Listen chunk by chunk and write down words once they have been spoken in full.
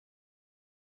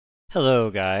Hello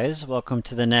guys, welcome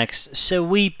to the next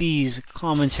Sweepies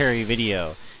commentary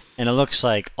video. And it looks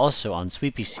like also on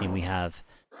Sweepies team we have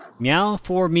Meow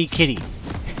for me kitty.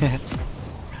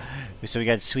 So we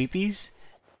got Sweepies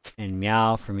and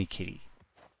Meow for me kitty.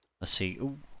 Let's see.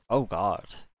 Ooh, oh god.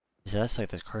 That's like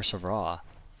the Curse of Ra.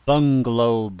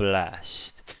 Bungalow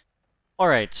Blast.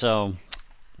 Alright, so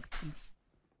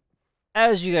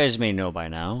as you guys may know by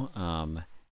now,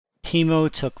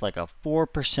 Teemo took like a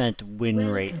 4% win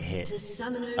rate hit.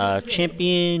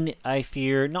 Champion, I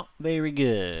fear, not very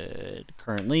good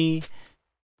currently.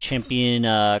 Champion,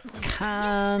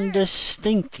 kinda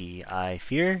stinky, I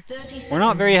fear. We're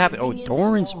not very happy. Oh,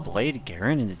 Doran's Blade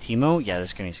Garen into Teemo? Yeah,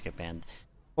 this guy needs to get banned.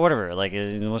 But whatever, like,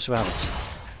 we'll see what happens.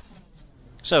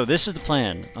 So, this is the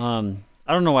plan.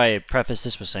 I don't know why I prefaced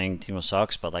this with saying Teemo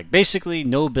sucks, but like, basically,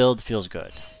 no build feels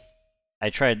good. I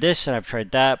tried this and I've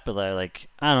tried that, but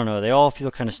I don't know, they all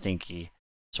feel kind of stinky.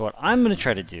 So what I'm going to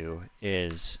try to do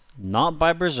is not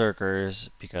buy Berserkers,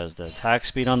 because the attack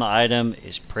speed on the item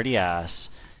is pretty ass.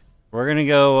 We're going to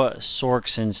go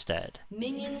Sorks instead.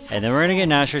 And then we're going to get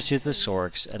Nashor's Tooth with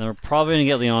Sorks, and then we're probably going to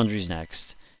get Leandri's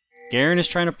next. Garen is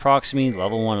trying to proxy me,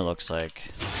 level 1 it looks like.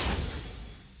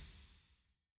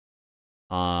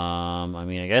 I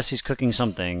mean, I guess he's cooking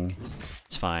something.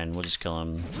 It's fine, we'll just kill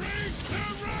him.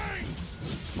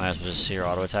 Might as well just see her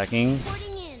auto-attacking.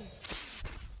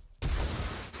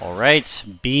 Alright,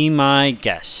 be my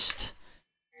guest.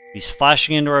 He's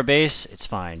flashing into our base, it's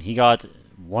fine. He got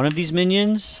one of these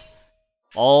minions.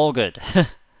 All good.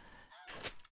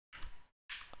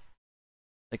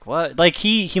 Like what? Like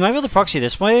he might be able to proxy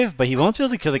this wave, but he won't be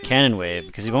able to kill the cannon wave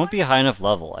because he won't be a high enough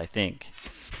level, I think.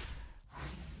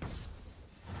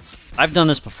 I've done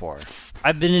this before.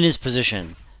 I've been in his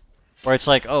position. Where it's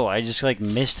like, oh, I just like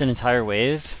missed an entire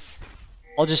wave.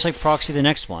 I'll just like proxy the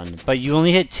next one. But you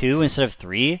only hit 2 instead of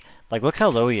 3. Like, look how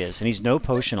low he is. And he's no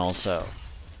potion also.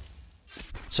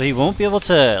 So he won't be able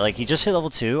to, like, he just hit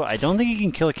level 2. I don't think he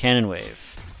can kill a cannon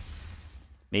wave.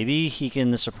 Maybe he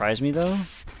can surprise me though.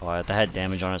 Oh, that had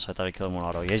damage on it, so I thought I'd kill him with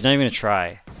auto. Yeah, he's not even gonna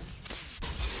try.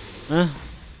 Huh.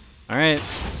 Alright.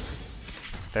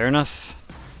 Fair enough.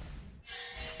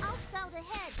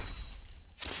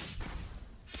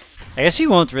 I guess he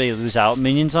won't really lose out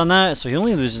minions on that, so he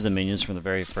only loses the minions from the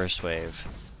very first wave.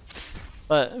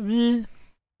 But,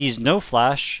 he's no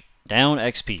flash, down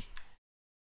XP.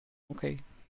 Okay,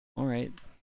 alright.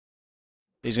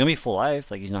 He's gonna be full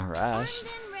life, like he's not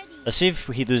harassed. Let's see if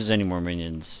he loses any more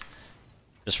minions.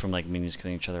 Just from like minions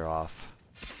killing each other off.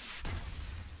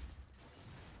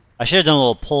 I should have done a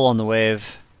little pull on the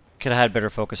wave. Could have had better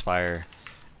focus fire.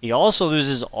 He also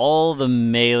loses all the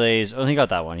melees. Oh, he got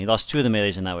that one. He lost 2 of the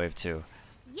melees in that wave too.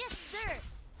 Yes, sir.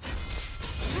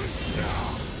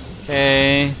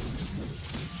 Okay.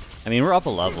 I mean, we're up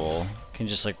a level. Can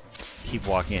just like keep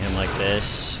walking at him like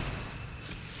this.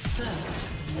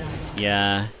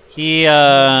 Yeah. He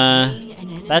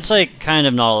that's like kind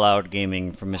of not allowed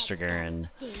gaming from Mr. Garen.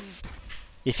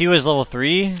 If he was level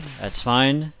 3, that's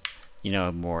fine. You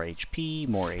know, more HP,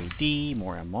 more AD,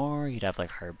 more MR, you'd have like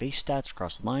higher base stats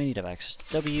across the line, you'd have access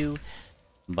to W.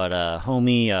 But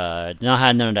homie not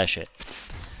had none of that shit.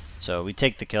 So we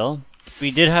take the kill. We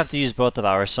did have to use both of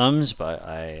our sums, but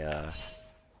I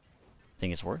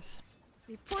think it's worth.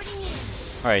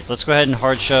 Alright, let's go ahead and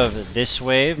hard shove this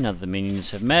wave now that the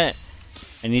minions have met.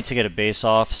 I need to get a base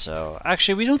off, so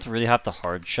actually we don't really have to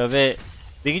hard shove it.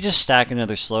 We could just stack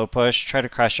another slow push, try to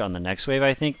crash it on the next wave,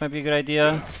 I think might be a good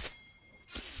idea.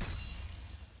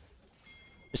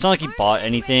 It's not like he bought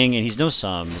anything, and he's no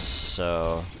sums,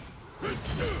 so...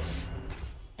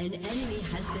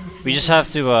 We just have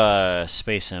to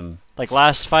space him. Like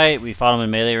last fight, we fought him in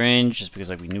melee range, just because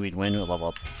like we knew he'd win a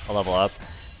level up,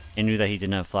 and knew that he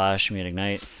didn't have flash, and we had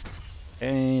ignite.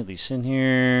 Okay, Lee Sin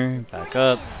here, back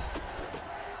up.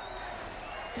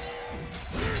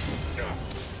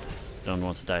 Don't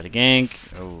want to die to gank.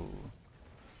 Oh.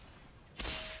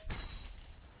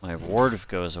 My ward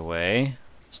goes away.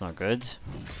 It's not good.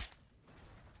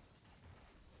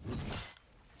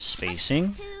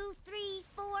 Spacing. 2, 3,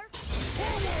 4.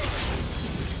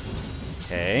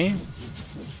 Okay.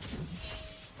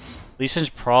 Lee Sin's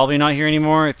probably not here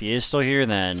anymore. If he is still here,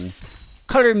 then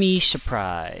color me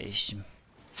surprised. Ooh,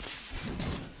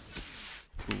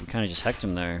 we kind of just hecked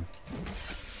him there.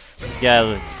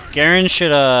 Yeah, Garen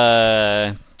should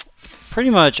pretty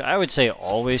much, I would say,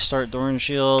 always start Doran's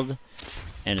Shield.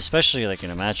 And especially like in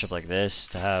a matchup like this,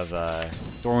 to have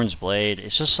Doran's Blade,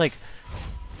 it's just like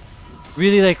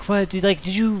really like, what, dude, like,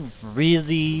 did you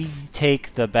really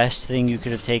take the best thing you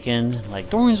could have taken? Like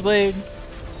Doran's Blade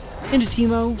into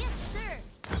Teemo? Yes,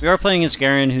 sir. We are playing against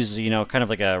Garen, who's, you know, kind of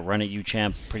like a run-at-you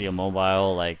champ, pretty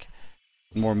immobile, like,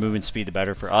 more movement speed the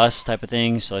better for us type of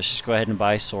thing, so let's just go ahead and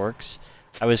buy Sorks.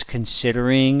 I was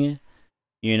considering,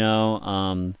 you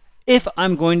know, if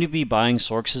I'm going to be buying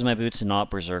Sorks as my boots and not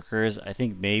Berserkers, I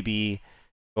think maybe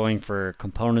going for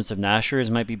components of Nashers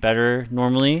might be better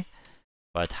normally.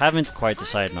 But haven't quite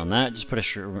decided on that. Just put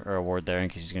a ward there in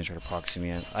case he's going to try to proxy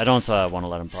me. I don't want to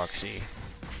let him proxy.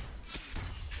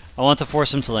 I want to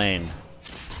force him to lane.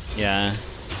 Yeah.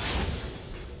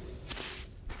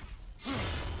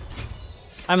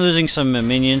 I'm losing some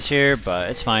minions here, but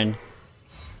it's fine.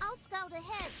 I'll scout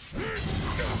ahead.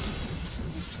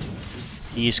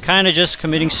 He's kind of just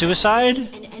committing suicide.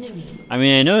 I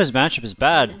mean, I know his matchup is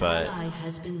bad, but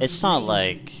it's not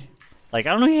like... Like,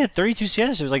 I don't know, he had 32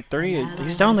 CS, it was like 30, he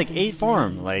was down like 8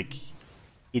 farm. Like,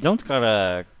 he don't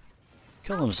gotta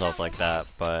kill himself like that,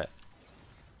 but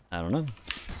I don't know.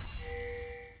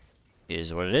 It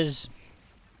is what it is.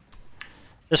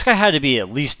 This guy had to be at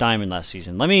least diamond last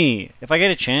season. Let me, if I get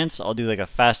a chance, I'll do like a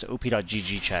fast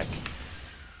op.gg check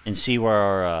and see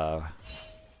where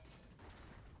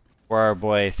our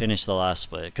boy finished the last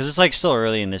split. Because it's like still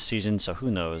early in this season, so who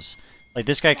knows. Like,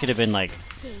 this guy could have been like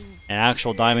an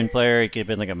actual diamond player, he could have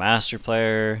been like a master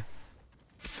player,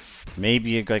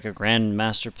 maybe like a grand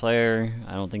master player.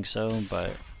 I don't think so,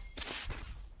 but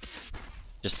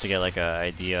just to get like an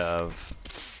idea of,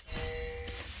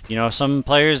 you know, some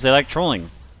players, they like trolling,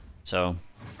 so.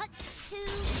 2, 3,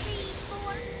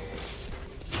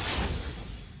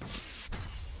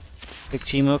 4. Pick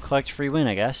Teemo, collect free win,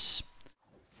 I guess.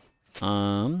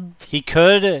 He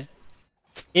could,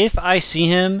 if I see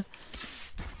him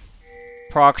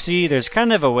proxy, there's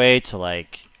kind of a way to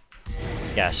like,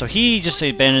 yeah, so he just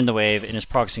abandoned the wave and is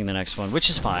proxying the next one, which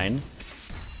is fine.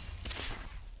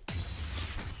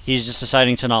 He's just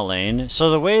deciding to not lane.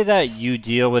 So the way that you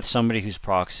deal with somebody who's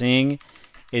proxying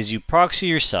is you proxy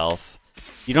yourself.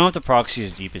 You don't have to proxy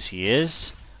as deep as he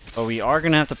is, but we are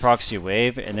going to have to proxy a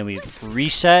wave, and then we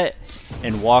reset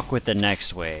and walk with the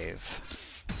next wave.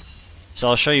 So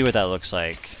I'll show you what that looks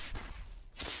like.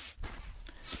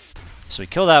 So we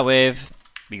kill that wave.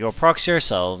 We go proxy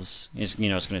ourselves. You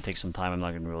know, it's going to take some time. I'm not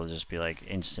going to be able to just be like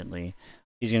instantly.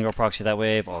 He's going to go proxy that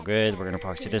wave. All good. We're going to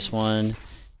proxy this one.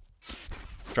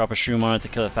 Drop a shroom on it to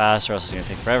kill it fast, or else it's going to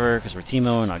take forever because we're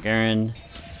Teemo, not Garen.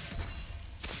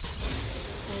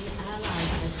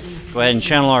 Go ahead and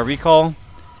channel our recall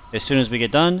as soon as we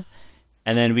get done.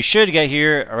 And then we should get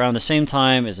here around the same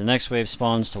time as the next wave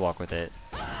spawns to walk with it.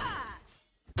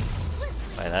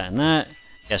 Buy that and that.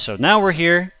 Yeah, so now we're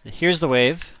here. Here's the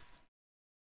wave.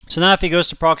 So now if he goes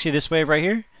to proxy this wave right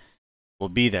here, we'll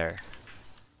be there.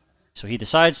 So he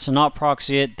decides to not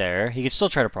proxy it there. He could still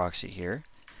try to proxy here.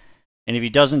 And if he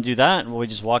doesn't do that, we'll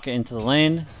just walk it into the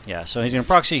lane. Yeah, so he's going to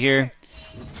proxy here.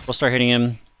 We'll start hitting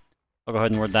him. I'll go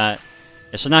ahead and ward that.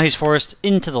 Yeah, so now he's forced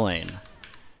into the lane.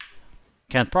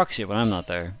 Can't proxy it when I'm not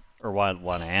there. Or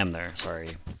when I am there, sorry.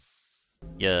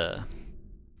 Yeah.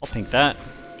 I'll pink that.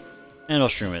 And I'll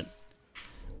shroom it.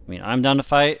 I mean, I'm down to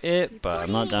fight it, but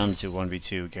I'm not down to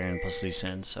 1v2 Garen plus Lee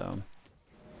Sin, so...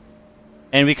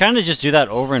 And we kind of just do that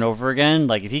over and over again.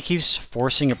 Like, if he keeps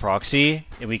forcing a proxy,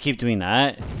 and we keep doing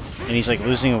that, and he's like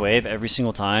losing a wave every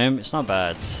single time, it's not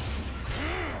bad.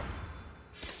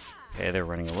 Okay, they're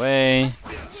running away.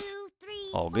 2,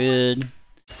 3, All good.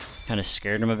 Kind of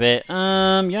scared him a bit. Yeah,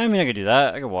 I mean, I could do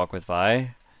that. I could walk with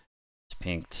Vi. It's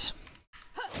pinked.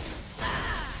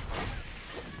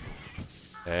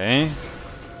 Okay.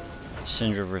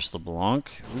 Syndra versus LeBlanc.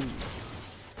 Ooh.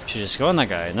 Should just go on that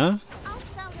guy, no? I'll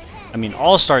scout ahead. I mean,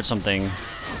 I'll start something.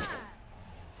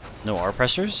 No R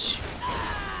pressers.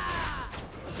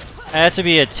 I had to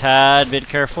be a tad bit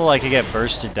careful. I could get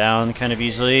bursted down kind of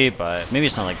easily, but maybe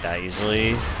it's not like that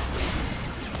easily.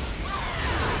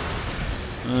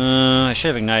 I should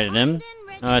have ignited him.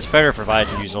 It's better for Vi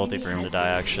to use ulti for him to die,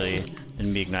 actually,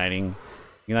 than me igniting.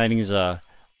 Igniting is a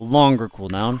longer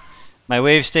cooldown. My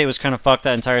wave state was kind of fucked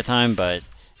that entire time, but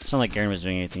it's not like Garen was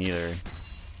doing anything either.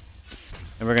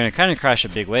 And we're going to kind of crash a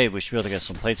big wave. We should be able to get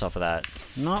some plates off of that.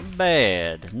 Not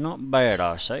bad. Not bad,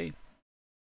 I say.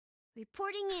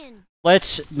 Reporting in.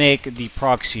 Let's make the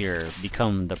proxier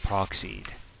become the proxied.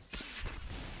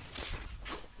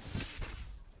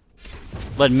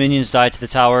 Let minions die to the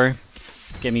tower.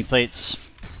 Get me plates.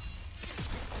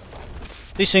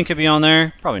 Lee Sin could be on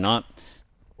there. Probably not.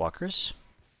 Walkers.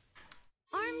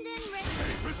 Armed and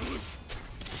ready.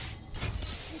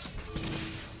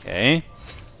 Okay.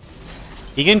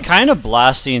 He can kind of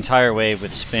blast the entire wave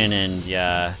with spin, and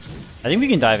yeah. I think we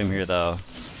can dive him here, though.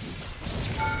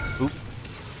 Oop.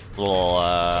 Little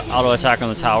auto attack on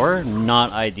the tower.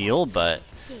 Not ideal, but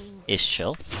is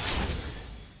chill.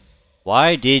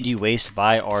 Why did you waste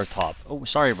by our top? Oh,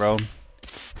 sorry, bro.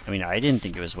 I mean, I didn't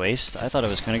think it was waste. I thought it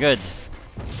was kind of good.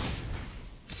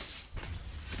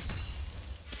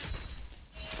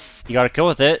 You got a kill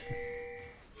with it.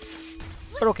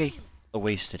 But okay, a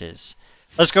waste it is.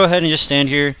 Let's go ahead and just stand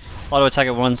here. Auto attack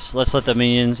at once. Let's let the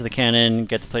minions, the cannon,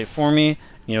 get the plate for me.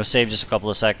 You know, save just a couple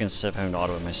of seconds instead of having to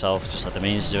auto it myself. Just let the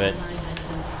minions do it.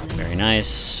 Very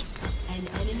nice.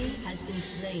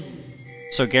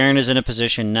 So Garen is in a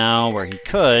position now where he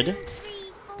could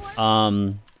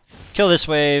kill this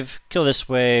wave,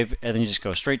 and then you just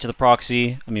go straight to the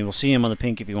proxy. I mean, we'll see him on the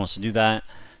pink if he wants to do that.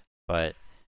 But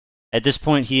at this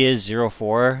point, he is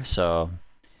 0-4, so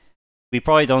we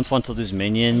probably don't want to lose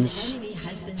minions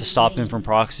to stop him from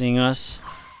proxying us.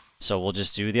 So we'll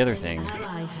just do the other thing.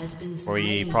 Or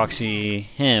we proxy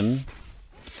him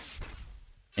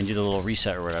and do the little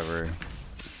reset or whatever.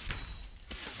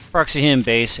 Proxy him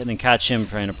base and then catch him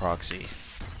trying to proxy.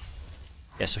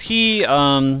 Yeah, so he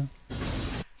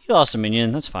lost a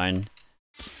minion, that's fine.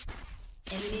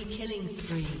 Enemy killing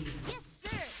spree.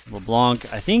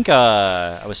 LeBlanc, I think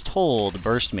I was told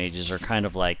burst mages are kind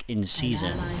of like in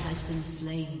season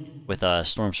with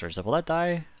Storm Surge. Will that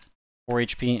die? 4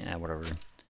 HP? Eh, whatever.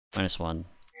 -1.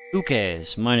 Who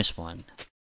cares? -1.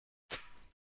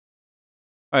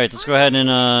 Alright, let's go ahead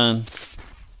and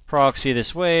proxy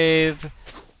this wave.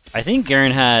 I think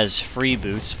Garen has free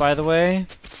boots, by the way.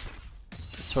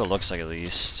 That's what it looks like, at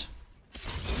least.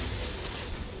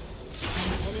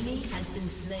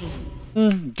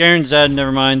 Garen's dead,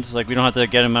 never mind. Like, we don't have to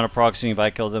get him out of proxying if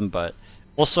I killed him, but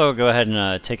we'll also go ahead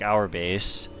and take our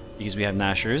base, because we have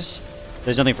Nashers.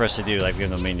 There's nothing for us to do, like, we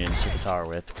have no minions to the tower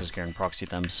with, because Garen proxied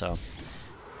them, so...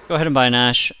 Go ahead and buy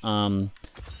Nash. I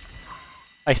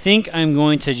think I'm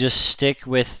going to just stick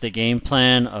with the game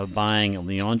plan of buying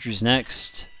Leandri's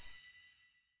next.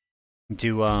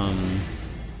 Do,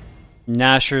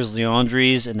 Nashers,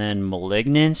 Leandri's, and then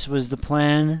Malignance was the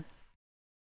plan.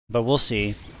 But we'll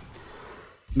see.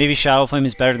 Maybe Shadow Flame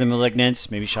is better than Malignance.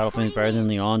 Maybe Shadow Flame is better than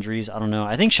Leandri's. I don't know.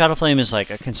 I think Shadow Flame is like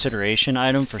a consideration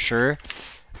item for sure.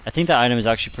 I think that item is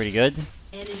actually pretty good.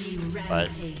 But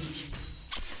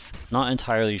not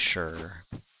entirely sure.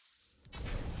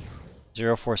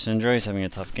 0-4 Syndra is having a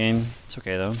tough game. It's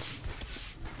okay though.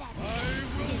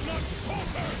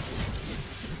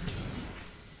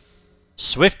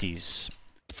 Swifties.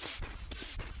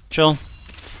 Chill.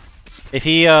 If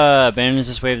he abandons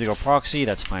this wave to go proxy,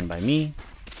 that's fine by me.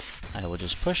 I will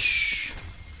just push.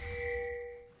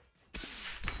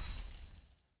 If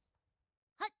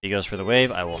he goes for the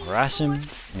wave, I will harass him.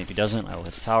 And if he doesn't, I will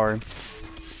hit the tower.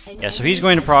 Yeah, so he's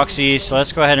going to proxy, so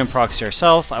let's go ahead and proxy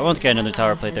ourselves. I won't get another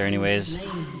tower plate there anyways,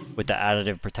 with the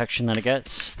additive protection that it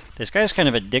gets. This guy's kind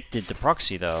of addicted to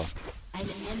proxy, though.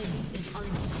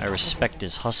 I respect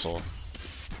his hustle.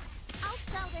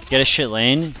 Get a shit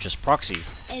lane, just proxy.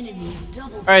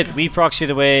 Alright, we proxy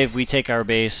the wave, we take our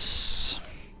base.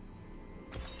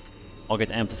 I'll get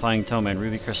the Amplifying Tome and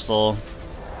Ruby Crystal.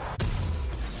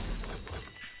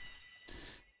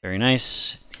 Very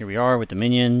nice. Here we are with the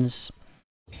minions.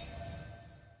 A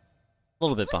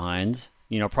little bit behind.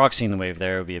 You know, proxying the wave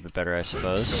there would be a bit better, I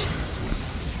suppose.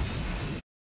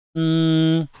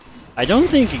 I don't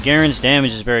think Garen's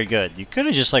damage is very good. You could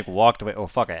have just, like, walked away. Oh,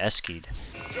 fuck, I S-keyed.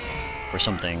 Or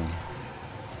something.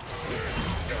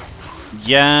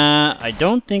 Yeah, I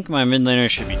don't think my mid laner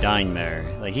should be dying there.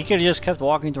 Like, he could have just kept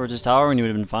walking towards his tower and he would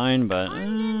have been fine, but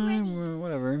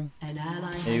whatever.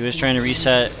 He was trying to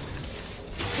reset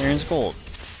Garen's gold.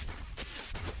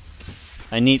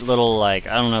 A neat little, like,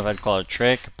 I don't know if I'd call it a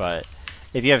trick, but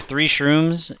if you have 3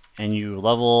 shrooms and you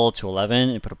level to 11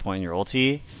 and put a point in your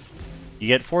ulti, you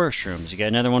get 4 shrooms. You get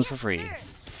another one for free.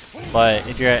 But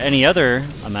if you're at any other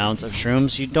amount of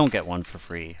shrooms, you don't get one for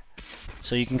free.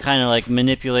 So you can kind of like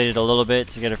manipulate it a little bit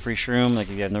to get a free shroom, like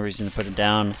if you have no reason to put it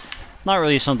down. Not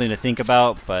really something to think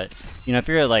about, but you know, if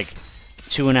you're at like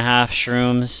 2.5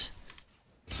 shrooms,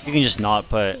 you can just not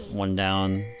put one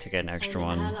down to get an extra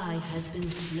one.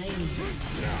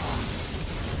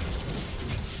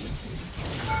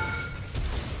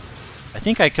 I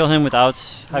think I kill him without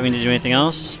having to do anything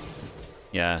else.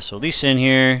 Yeah, so at least in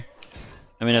here,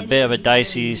 I'm in a bit of a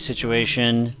dicey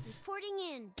situation.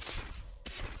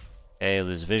 Okay,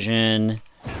 lose vision.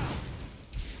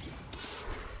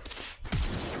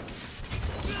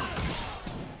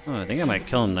 Oh, I think I might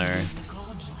kill him there.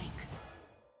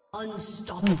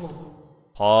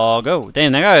 Go.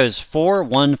 Damn, that guy was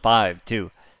 4-1-5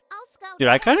 too. Dude,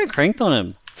 I kind of cranked on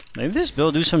him. Maybe this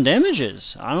build do some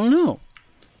damages. I don't know.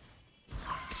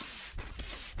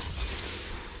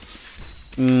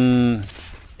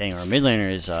 Dang, our mid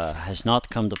laner is has not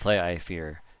come to play, I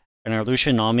fear. And our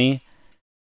Lucian Nami,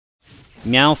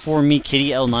 Meow for me Kitty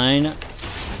L9,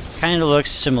 kind of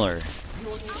looks similar.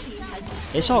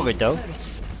 It's all good though.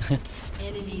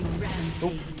 Enemy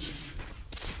rampage.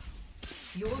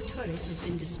 Your turret has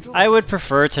been destroyed. I would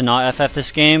prefer to not FF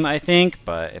this game, I think,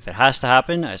 but if it has to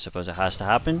happen, I suppose it has to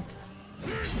happen.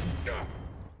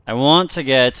 I want to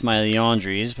get my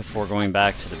Leandries before going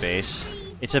back to the base.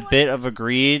 It's a bit of a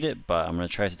greed, but I'm going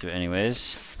to try to do it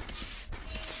anyways.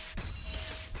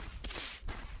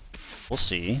 We'll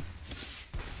see.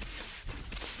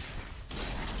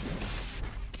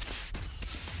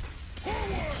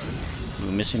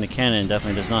 Ooh, missing the cannon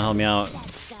definitely does not help me out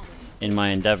in my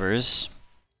endeavors.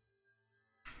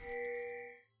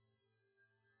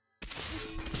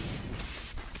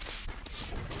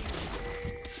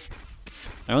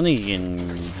 I don't think he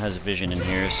has a vision in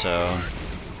here, so...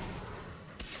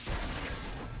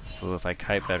 Ooh, if I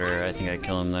kite better, I think I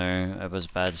kill him there. That was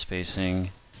bad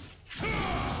spacing.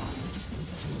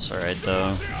 It's alright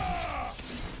though.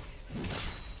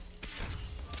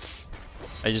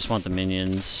 I just want the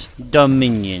minions. The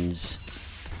minions.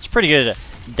 It's pretty good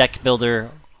deck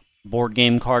builder, board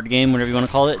game, card game, whatever you want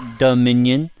to call it. The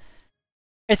minion.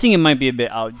 I think it might be a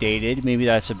bit outdated. Maybe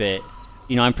that's a bit...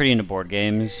 You know, I'm pretty into board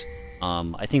games.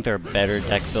 I think there are better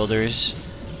deck builders.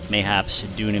 Mayhaps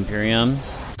Dune Imperium.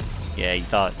 Yeah, you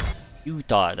thought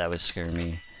that would scare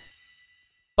me.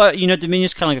 But, you know,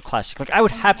 Dominion's kind of like a classic. Like, I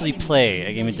would happily play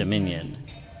a game of Dominion.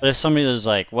 But if somebody was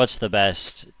like, what's the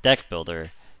best deck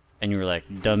builder? And you were like,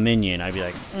 Dominion, I'd be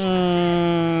like,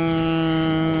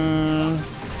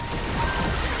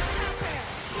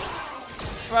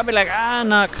 I'd be like, I'm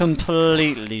not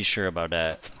completely sure about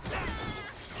that.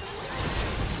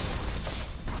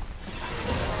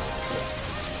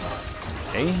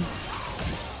 Okay.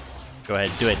 Go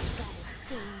ahead, do it.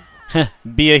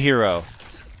 Be a hero.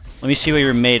 Let me see what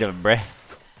you're made of, bruh.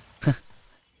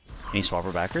 Any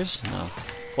swapper backers? No.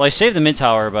 Well, I saved the mid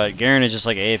tower, but Garen is just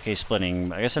like AFK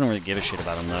splitting. I guess I don't really give a shit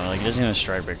about him though. Like, he doesn't even have a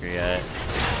strike breaker yet.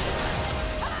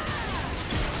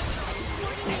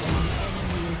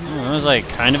 Oh, that was like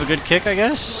kind of a good kick, I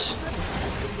guess.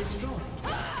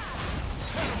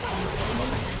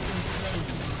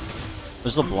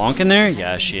 Was LeBlanc in there?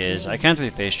 Yeah, she is. I can't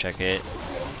really face check it.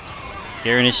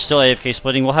 Garen is still AFK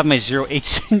splitting. We'll have my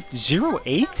 0-8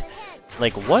 0-8?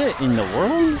 Like, what in the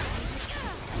world?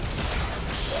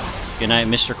 Good night,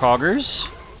 Mr. Coggers.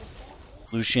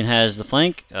 Lucian has the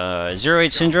flank. 0-8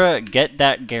 Syndra, get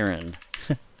that Garen.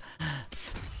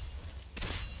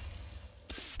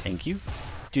 Thank you.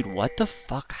 Dude, what the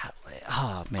fuck?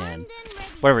 Oh, man.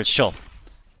 Whatever, it's chill.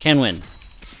 Can win.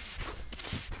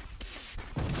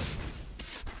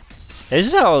 This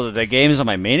is how the games on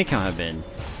my main account have been.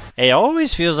 It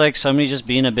always feels like somebody just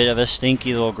being a bit of a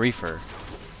stinky little griefer.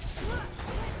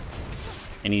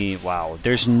 And he... Wow,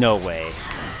 there's no way.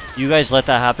 You guys let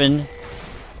that happen?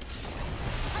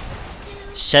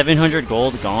 700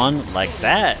 gold gone like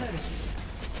that?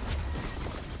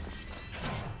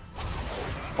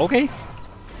 Okay.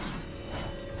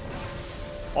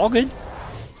 All good.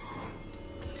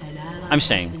 I'm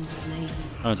staying.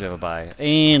 I don't have a buy.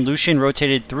 And Lucian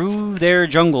rotated through their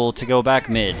jungle to go back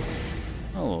mid.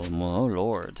 Oh, oh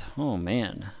lord. Oh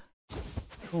man.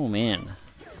 Oh man.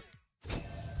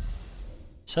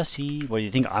 Sussy. What do you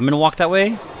think? I'm gonna walk that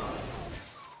way?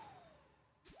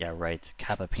 Yeah, right.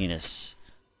 Kappa penis.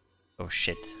 Oh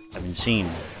shit. I've been seen.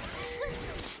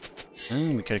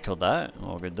 We could have killed that.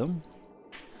 All good though.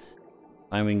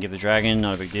 Fine, we can give the dragon.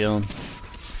 Not a big deal.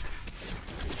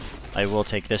 I will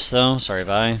take this though. Sorry,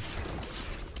 Vi.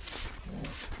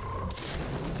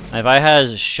 Vi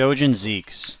has Shojin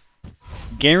Zeeks.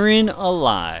 Garen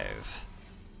alive.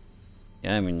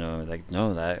 Yeah, I mean, no, like,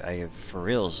 no, that, I, for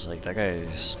reals, like, that guy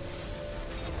is...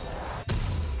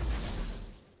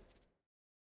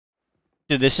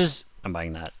 Dude, this is... I'm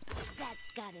buying that.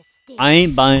 I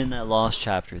ain't buying that Lost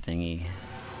Chapter thingy.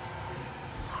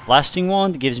 Blasting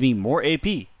Wand gives me more AP.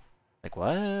 Like,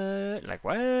 what? Like,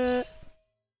 what?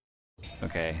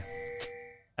 Okay.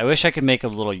 I wish I could make a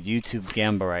little YouTube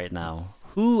gamba right now.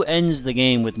 Who ends the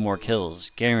game with more kills,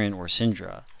 Garen or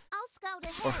Syndra?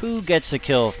 Or who gets a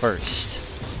kill first,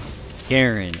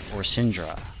 Garen or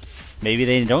Syndra? Maybe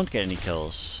they don't get any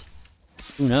kills.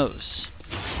 Who knows?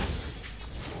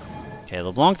 Okay,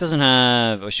 LeBlanc doesn't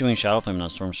have... Oh, she's doing Shadow Flame,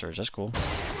 not Storm Surge. That's cool.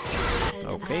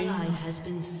 Okay.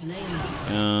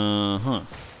 Uh-huh.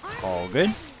 All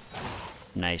good.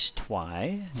 Nice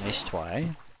twy. Nice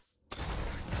twy.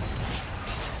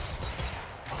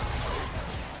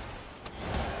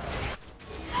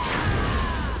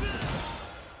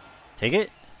 Take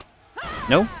it?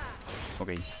 No?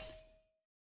 Okay.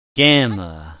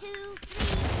 Gamma. 2, 3,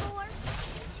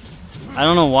 4. I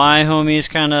don't know why homie's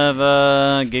kind of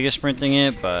giga sprinting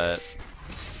it, but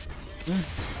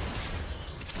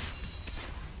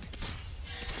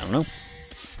I don't know.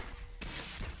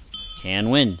 Can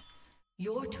win.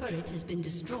 Your turret has been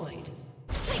destroyed.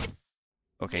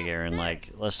 Okay, Garen,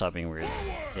 like, let's stop being weird.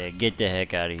 Yeah, get the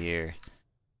heck out of here.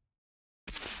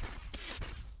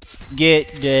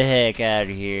 Get the heck out of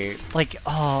here. Like,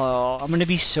 oh, I'm gonna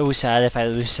be so sad if I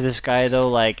lose to this guy, though.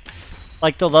 Like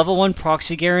the level 1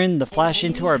 proxy Garen, the flash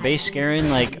into our base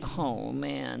Garen, like, oh,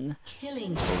 man.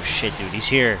 Oh, shit, dude, he's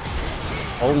here.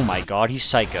 Oh, my God, he's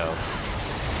psycho.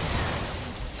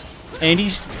 And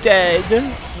he's dead.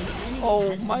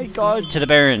 Oh, my God. To the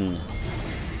Baron.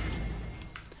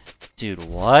 Dude,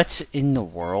 what in the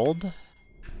world?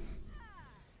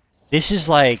 This is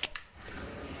like...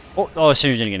 Oh,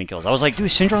 Syndra didn't get any kills. I was like, dude,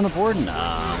 Syndra on the board?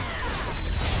 Nah.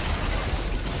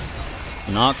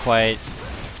 Not quite.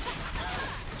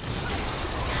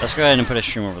 Let's go ahead and put a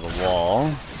stream over the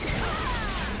wall.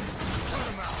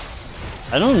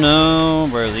 I don't know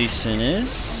where Lee Sin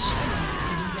is.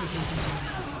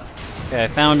 Okay, I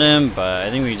found him, but I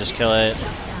think we can just kill it.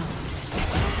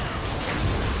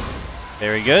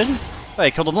 Very good. Oh,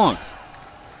 I killed a Blanc.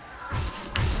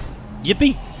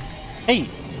 Yippee! Hey,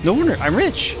 no wonder, I'm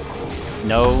rich!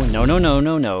 No, no, no, no,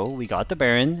 no, no. We got the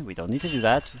Baron. We don't need to do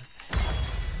that.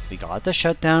 We got the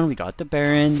shutdown. We got the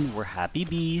Baron. We're happy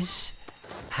bees.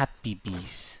 Happy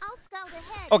bees. I'll scout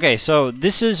ahead. Okay, so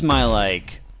this is my,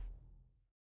 like,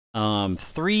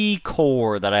 3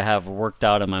 core that I have worked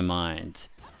out in my mind.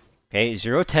 Okay,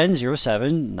 0, 10, 0,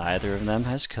 7. Neither of them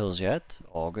has kills yet.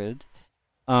 All good.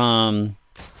 And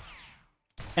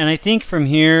I think from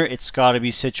here, it's got to be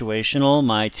situational.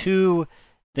 My 2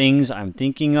 things I'm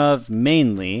thinking of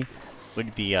mainly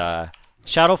would be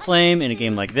Shadow Flame in a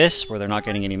game like this, where they're not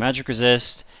getting any magic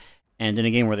resist. And in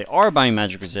a game where they are buying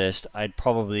magic resist, I'd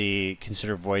probably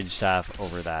consider Void Staff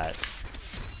over that.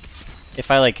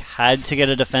 If I like had to get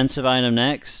a defensive item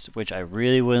next, which I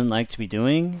really wouldn't like to be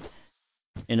doing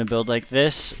in a build like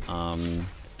this,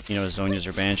 you know, Zonias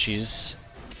or Banshees,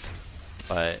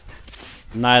 but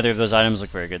neither of those items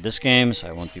look very good this game, so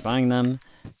I won't be buying them.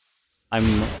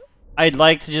 I'd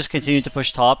like to just continue to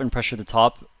push top and pressure the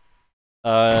top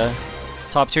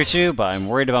tier 2, but I'm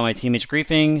worried about my teammates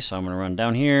griefing, so I'm gonna run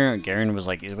down here. Garen was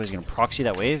like, was he gonna proxy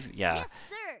that wave? Yeah. Yes,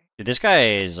 sir. Dude, this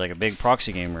guy is like a big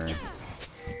proxy gamer.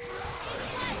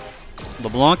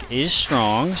 LeBlanc is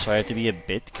strong, so I have to be a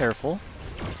bit careful.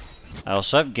 I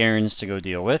also have Garens to go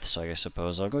deal with, so I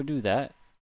suppose I'll go do that. I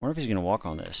wonder if he's gonna walk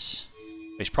on this.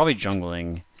 He's probably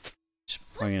jungling. He's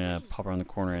probably gonna pop around the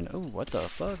corner and... Oh, what the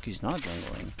fuck? He's not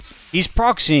jungling. He's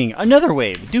proxying another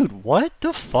wave! Dude, what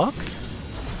the fuck?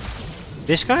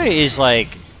 This guy is, like,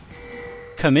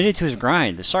 committed to his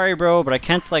grind. Sorry, bro, but I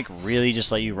can't, like, really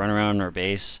just let you run around our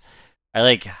base. I,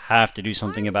 like, have to do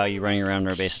something about you running around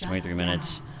our base for 23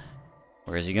 minutes.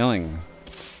 Where is he going?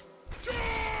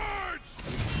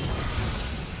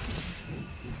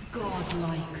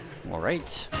 Godlike.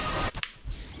 Alright.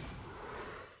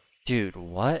 Dude,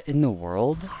 what in the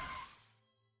world?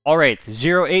 Alright,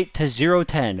 0-8 to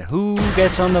 0-10. Who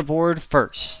gets on the board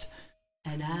first?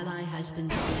 An ally has been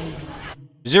slain.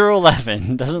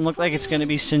 0-11. Doesn't look like it's gonna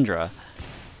be Syndra.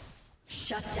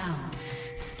 Shut down.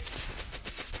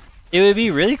 It would be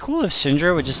really cool if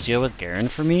Syndra would just deal with Garen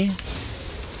for me.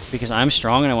 Because I'm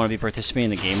strong and I want to be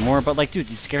participating in the game more. But like, dude,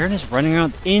 this Garen is running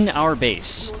around in our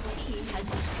base. Your team has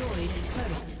destroyed a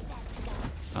turret.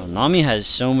 Oh, Nami has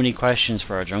so many questions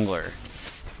for our jungler.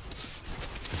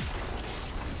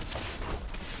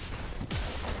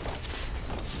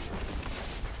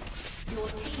 Your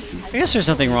team has I guess there's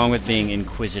nothing wrong with being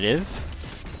inquisitive.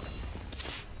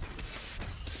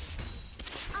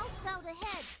 I'll scout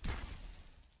ahead.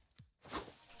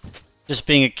 Just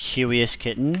being a curious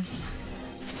kitten.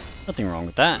 Nothing wrong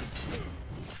with that.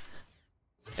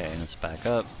 Okay, let's back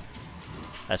up.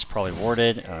 That's probably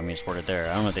warded. Oh, I mean, it's warded there.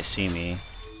 I don't know if they see me.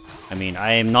 I mean,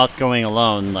 I am not going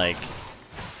alone, like...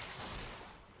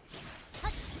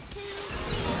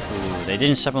 Ooh, they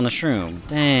didn't step on the shroom.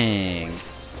 Dang.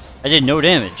 I did no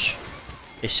damage.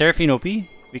 Is Seraphine OP? We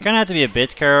kind of have to be a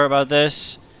bit careful about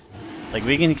this. Like,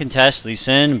 we can contest Lee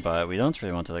Sin, but we don't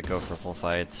really want to, like, go for a full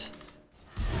fight.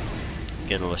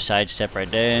 Get a little sidestep right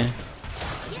there.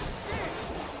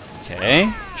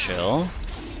 Okay, chill.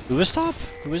 Who was top?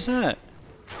 Who was that?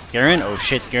 Garen? Oh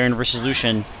shit, Garen versus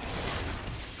Lucian.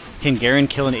 Can Garen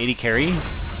kill an 80 carry?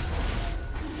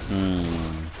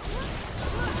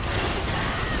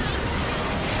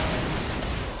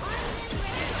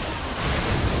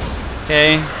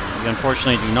 Okay, we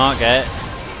unfortunately do not get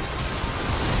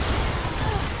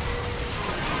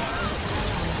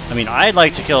I mean, I'd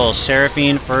like to kill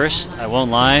Seraphine first, I won't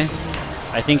lie.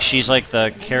 I think she's like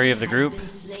the carry of the group.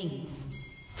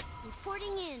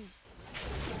 Reporting in.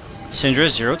 Syndra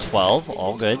 0-12,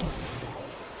 all good.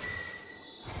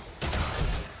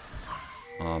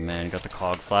 Oh man, got the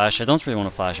cog flash. I don't really want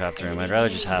to flash after him. I'd rather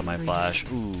just have my flash.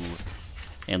 Ooh.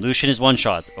 And Lucian is one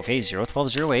shot. Okay,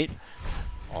 0-12-0-8.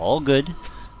 All good.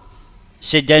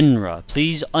 Syndra,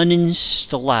 please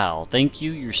uninstall. Thank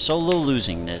you. You're solo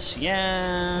losing this.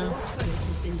 Yeah.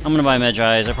 I'm gonna buy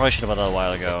Medjai's. I probably should have bought that a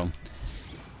while ago.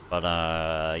 But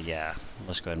yeah.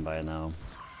 Let's go ahead and buy it now.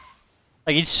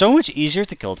 Like, it's so much easier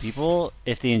to kill people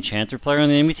if the Enchanter player on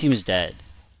the enemy team is dead.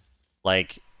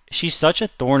 Like, she's such a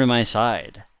thorn in my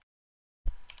side.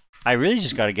 I really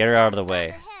just gotta get her out of the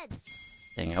way.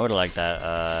 Dang, I would've liked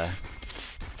that,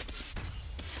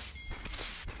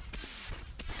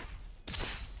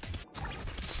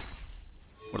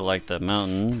 would've liked the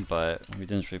mountain, but we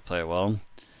didn't really play it well.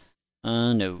 No.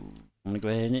 I'm gonna go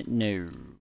ahead and no.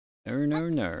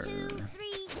 No. 2,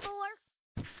 3, 4.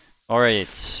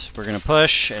 Alright, we're gonna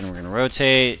push, and we're gonna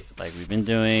rotate, like we've been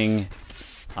doing.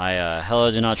 I,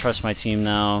 hella do not trust my team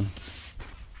now.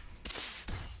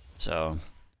 So,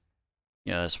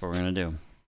 yeah, that's what we're gonna do.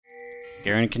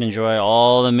 Garen can enjoy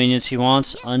all the minions he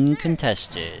wants,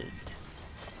 uncontested.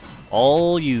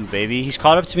 All you, baby. He's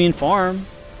caught up to me in farm.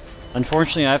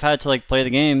 Unfortunately, I've had to, like, play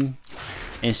the game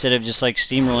instead of just, like,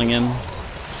 steamrolling him.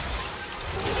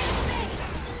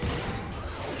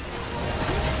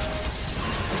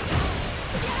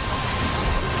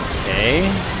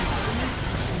 Okay.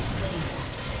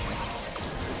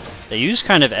 They used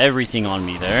kind of everything on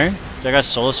me there. I got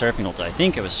solo Seraphine ult. I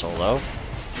think it was solo.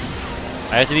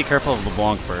 I have to be careful of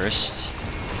LeBlanc first.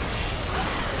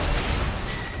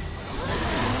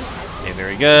 Okay,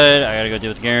 very good. I gotta go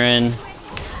deal with Garen.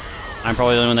 I'm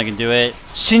probably the only one that can do it.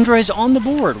 Syndra is on the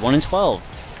board, 1-12.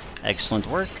 Excellent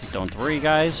work. Don't worry,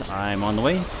 guys. I'm on the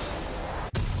way.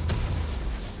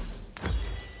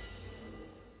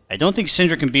 I don't think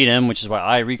Syndra can beat him, which is why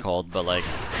I recalled, but like,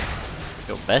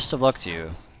 yo, best of luck to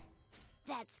you.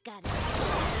 That's got it.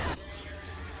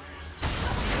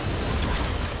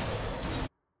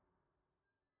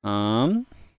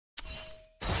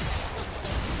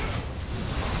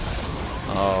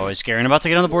 Oh, is Garen about to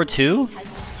get on the board too?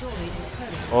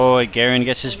 Oh, Garen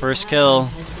gets his first kill.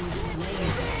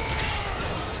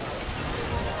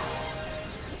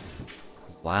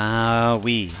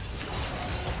 Wowee.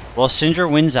 Well, Syndra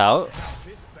wins out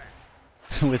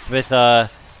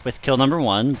with kill number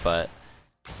 1, but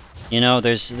you know,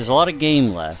 there's a lot of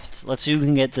game left. Let's see who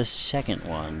can get the second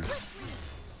one.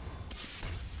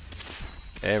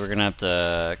 Okay, we're gonna have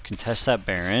to contest that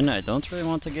Baron. I don't really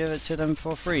want to give it to them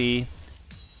for free.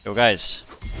 Yo, guys.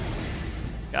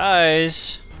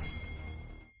 Guys!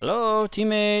 Hello,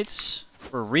 teammates!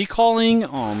 We're recalling?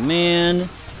 Oh, man.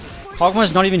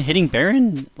 Pogma's not even hitting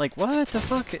Baron? Like, what the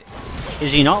fuck?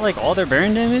 Is he not, like, all their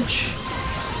Baron damage?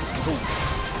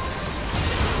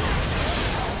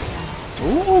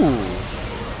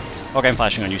 Ooh! Okay, I'm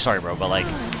flashing on you. Sorry, bro, but, like,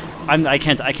 I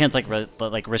can't,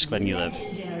 like, risk letting you live.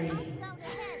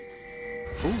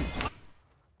 Ooh.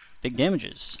 Big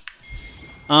damages.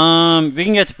 We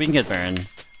can get Baron.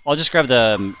 I'll just grab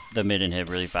the mid inhib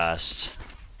really fast.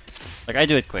 Like, I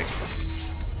do it quick.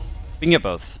 We can get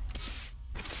both.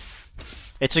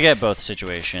 It's a get both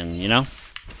situation, you know?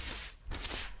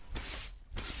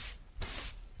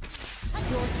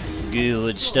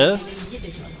 Good stuff.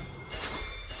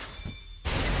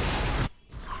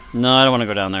 No, I don't want to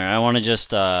go down there. I want to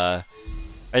just, I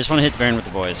just want to hit Baron with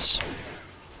the boys.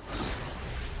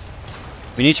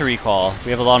 We need to recall.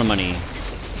 We have a lot of money.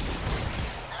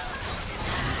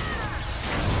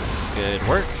 Good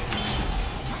work.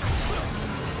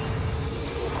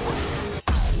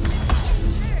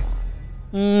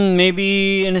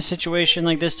 Maybe in a situation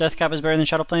like this, Death Cap is better than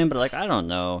Shadow Flame, but like, I don't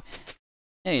know.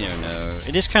 I don't know.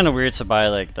 It is kind of weird to buy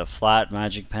like the flat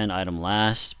Magic Pen item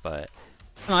last, but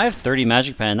I have 30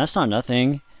 Magic Pen. That's not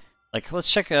nothing. Like, let's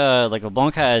check. Like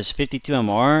LeBlanc has 52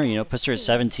 MR. You know, puts her at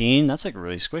 17. That's like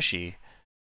really squishy,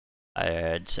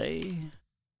 I'd say.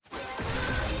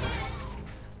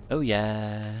 Oh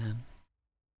yeah.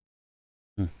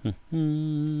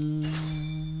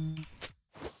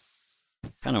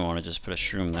 Kind of want to just put a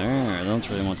shroom there. I don't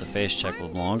really want to face check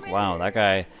LeBlanc. Wow, that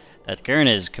guy, that Garen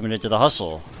is committed to the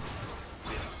hustle.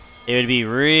 It would be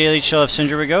really chill if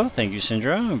Syndra would go. Thank you,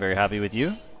 Syndra. I'm very happy with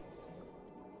you.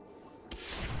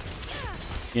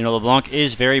 You know, LeBlanc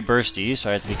is very bursty,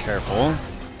 so I have to be careful.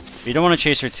 We don't want to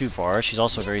chase her too far. She's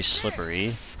also very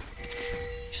slippery.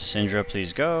 Syndra,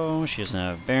 please go. She doesn't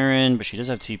have Baron, but she does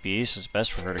have TP, so it's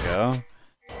best for her to go.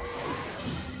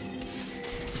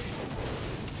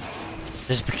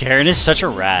 This Garen is such a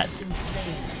rat.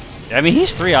 I mean,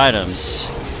 he's 3 items.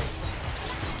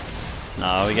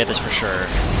 No, we get this for sure.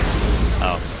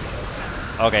 Oh.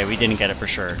 Okay, we didn't get it for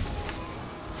sure.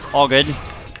 All good.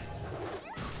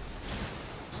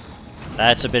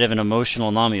 That's a bit of an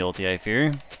emotional Nami ulti, I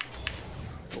fear.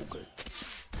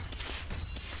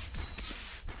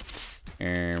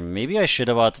 Maybe I should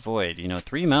have bought the Void. You know,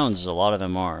 3 mountains is a lot of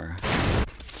MR.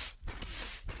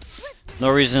 No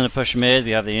reason to push mid.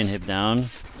 We have the inhib down.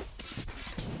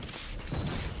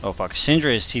 Oh fuck.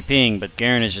 Syndra is TPing, but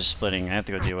Garen is just splitting. I have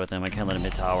to go deal with him. I can't let him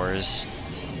hit towers.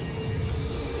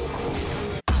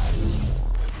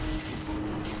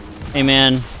 Hey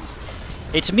man.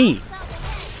 It's me.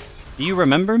 Do you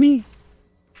remember me?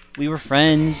 We were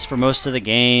friends for most of the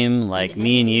game. Like,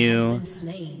 me and you.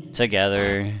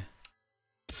 Together.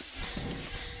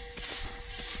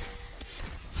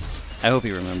 I hope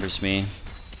he remembers me.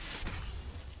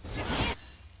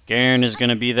 Garen is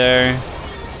gonna be there.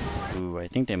 Ooh, I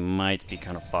think they might be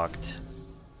kind of fucked.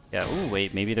 Yeah, ooh,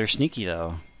 wait, maybe they're sneaky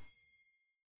though.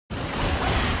 Ooh.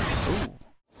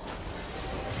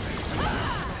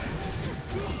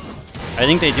 I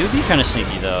think they do be kind of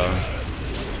sneaky though.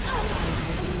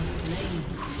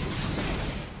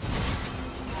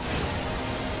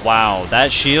 Wow,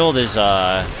 that shield is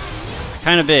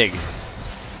kind of big.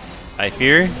 I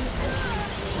fear.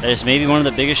 That is maybe one of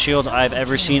the biggest shields I've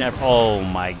ever seen. Oh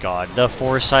my god, the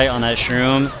foresight on that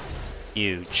shroom,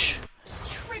 huge.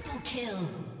 Triple kill.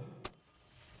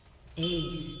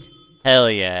 Aced.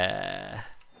 Hell yeah.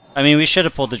 I mean, we should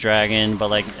have pulled the dragon, but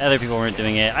like other people weren't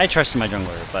doing it. I trusted my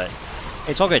jungler, but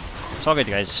it's all good. It's all good,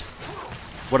 guys.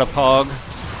 What up, Pog?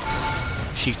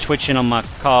 She twitching on my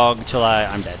cog till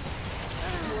I'm dead.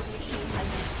 Your team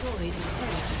has destroyed a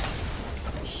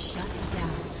turret. Shut down.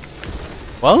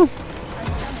 Well, A summoner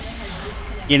has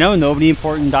disconnected. you know, nobody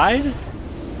important died.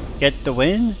 Get the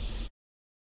win.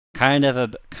 Kind of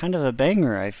a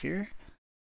banger, I fear.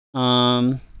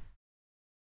 I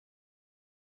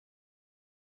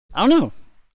don't know.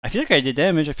 I feel like I did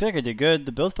damage. I feel like I did good.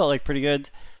 The build felt like pretty good.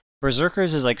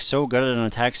 Berserkers is like so good at an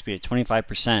attack speed at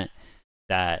 25%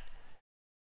 that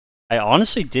I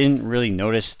honestly didn't really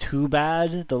notice too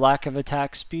bad the lack of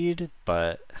attack speed,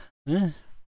 but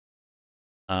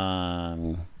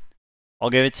I'll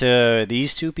give it to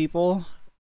these two people.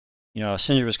 You know,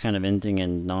 Syndra was kind of ending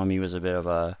and Nami was a bit of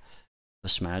a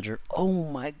smadger. Oh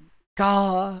my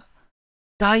god!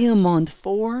 Diamond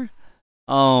 4?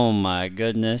 Oh my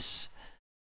goodness.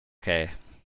 Okay.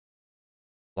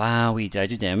 Wow, did I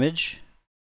do damage?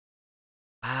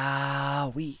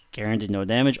 Garen did no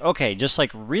damage. Okay, just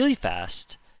like really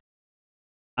fast.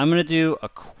 I'm gonna do a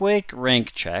quick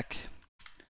rank check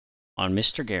on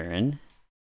Mr. Garen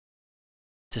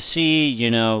to see,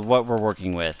 you know, what we're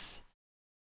working with.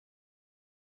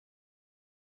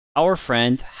 Our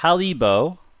friend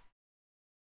Halibo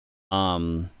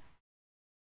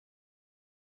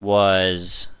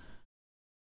was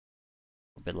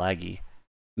a bit laggy.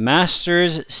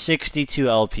 Masters 62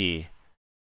 LP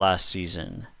last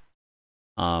season.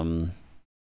 So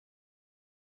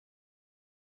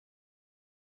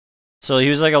he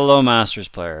was like a low Masters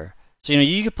player. So, you know,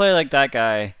 you could play like that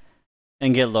guy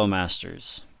and get low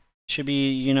Masters. Should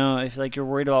be, you know, if like you're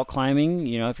worried about climbing,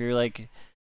 you know, if you're like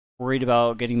worried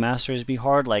about getting Masters be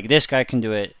hard, like this guy can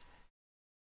do it.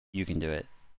 You can do it.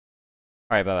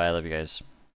 Alright, bye bye. I love you guys.